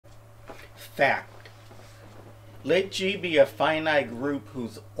Fact. Let G be a finite group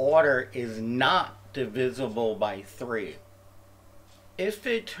whose order is not divisible by 3. If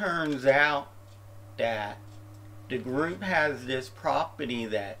it turns out that the group has this property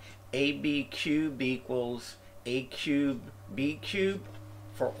that AB cubed equals A cubed B cubed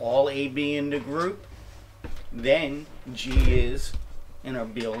for all AB in the group, then G is an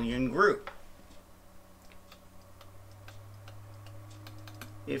abelian group.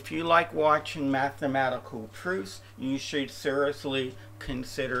 If you like watching mathematical proofs, you should seriously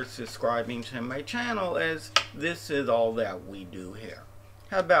consider subscribing to my channel, as this is all that we do here.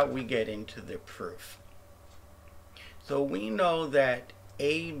 How about we get into the proof? So we know that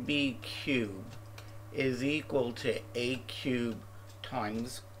AB cubed is equal to A cubed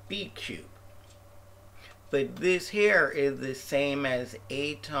times B cubed. But this here is the same as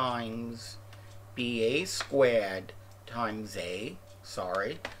A times BA squared times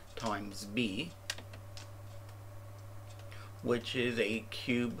times B, which is A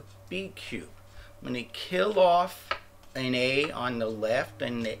cubed B cubed. I'm going to kill off an A on the left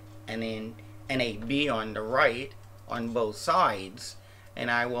and a B on the right on both sides, and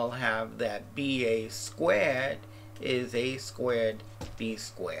I will have that BA squared is A squared B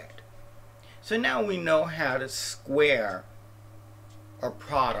squared. So now we know how to square a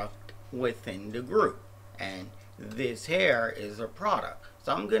product within the group, and this here is a product.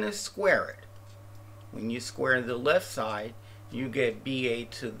 So I'm going to square it. When you square the left side, you get BA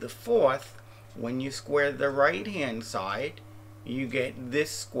to the 4th. When you square the right hand side, you get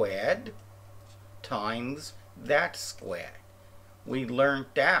this squared times that squared. We learned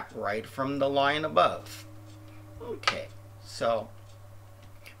that right from the line above. Okay, so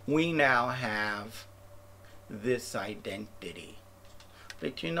we now have this identity.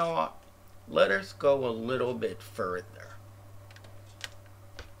 But you know what? Let us go a little bit further.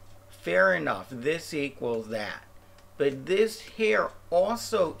 Fair enough, this equals that. But this here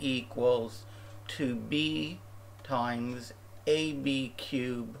also equals to B times AB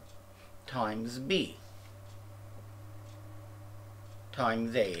cubed times B.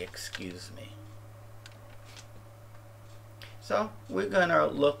 Times A, excuse me. So we're going to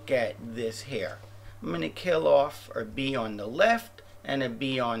look at this here. I'm going to kill off a B on the left and a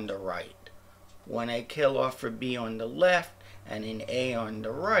B on the right. When I kill off a B on the left and an A on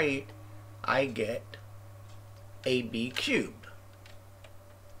the right, I get AB cubed.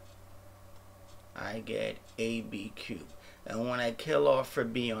 I get AB cubed. And when I kill off a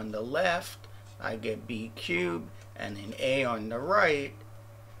B on the left, I get B cubed, and an A on the right,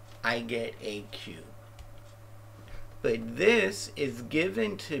 I get A cubed. But this is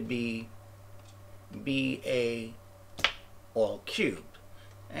given to be BA all cubed.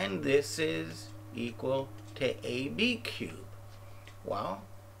 And this is equal to AB cubed. Well,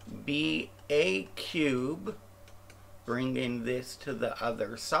 BA cubed, bringing this to the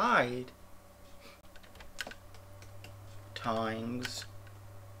other side, times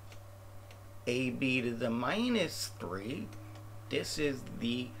AB to the minus 3, this is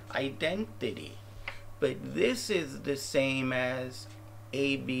the identity. But this is the same as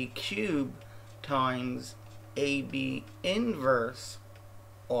AB cubed times AB inverse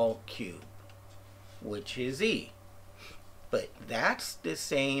all cubed, which is E. But that's the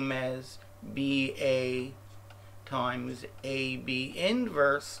same as BA times AB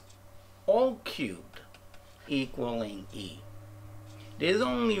inverse all cubed, equaling E. There's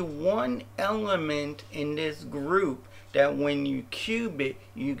only one element in this group that when you cube it,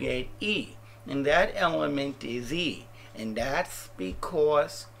 you get E. And that element is E. And that's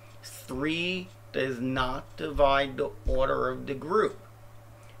because 3 does not divide the order of the group.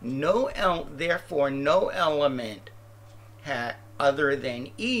 Therefore, no element other than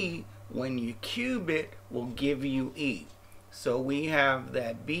E, when you cube it, will give you E. So we have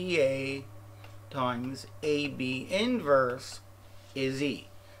that BA times AB inverse is E.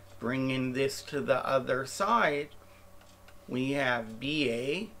 Bringing this to the other side, we have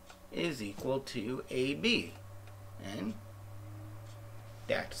BA is equal to AB. And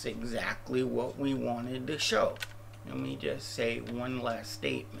that's exactly what we wanted to show. Let me just say one last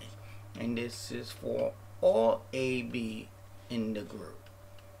statement. And this is for all AB in the group.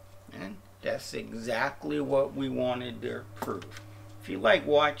 And that's exactly what we wanted to prove. If you like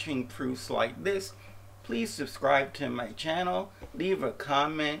watching proofs like this, please subscribe to my channel, leave a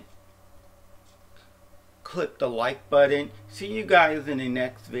comment, click the like button. See you guys in the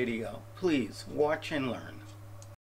next video. Please watch and learn.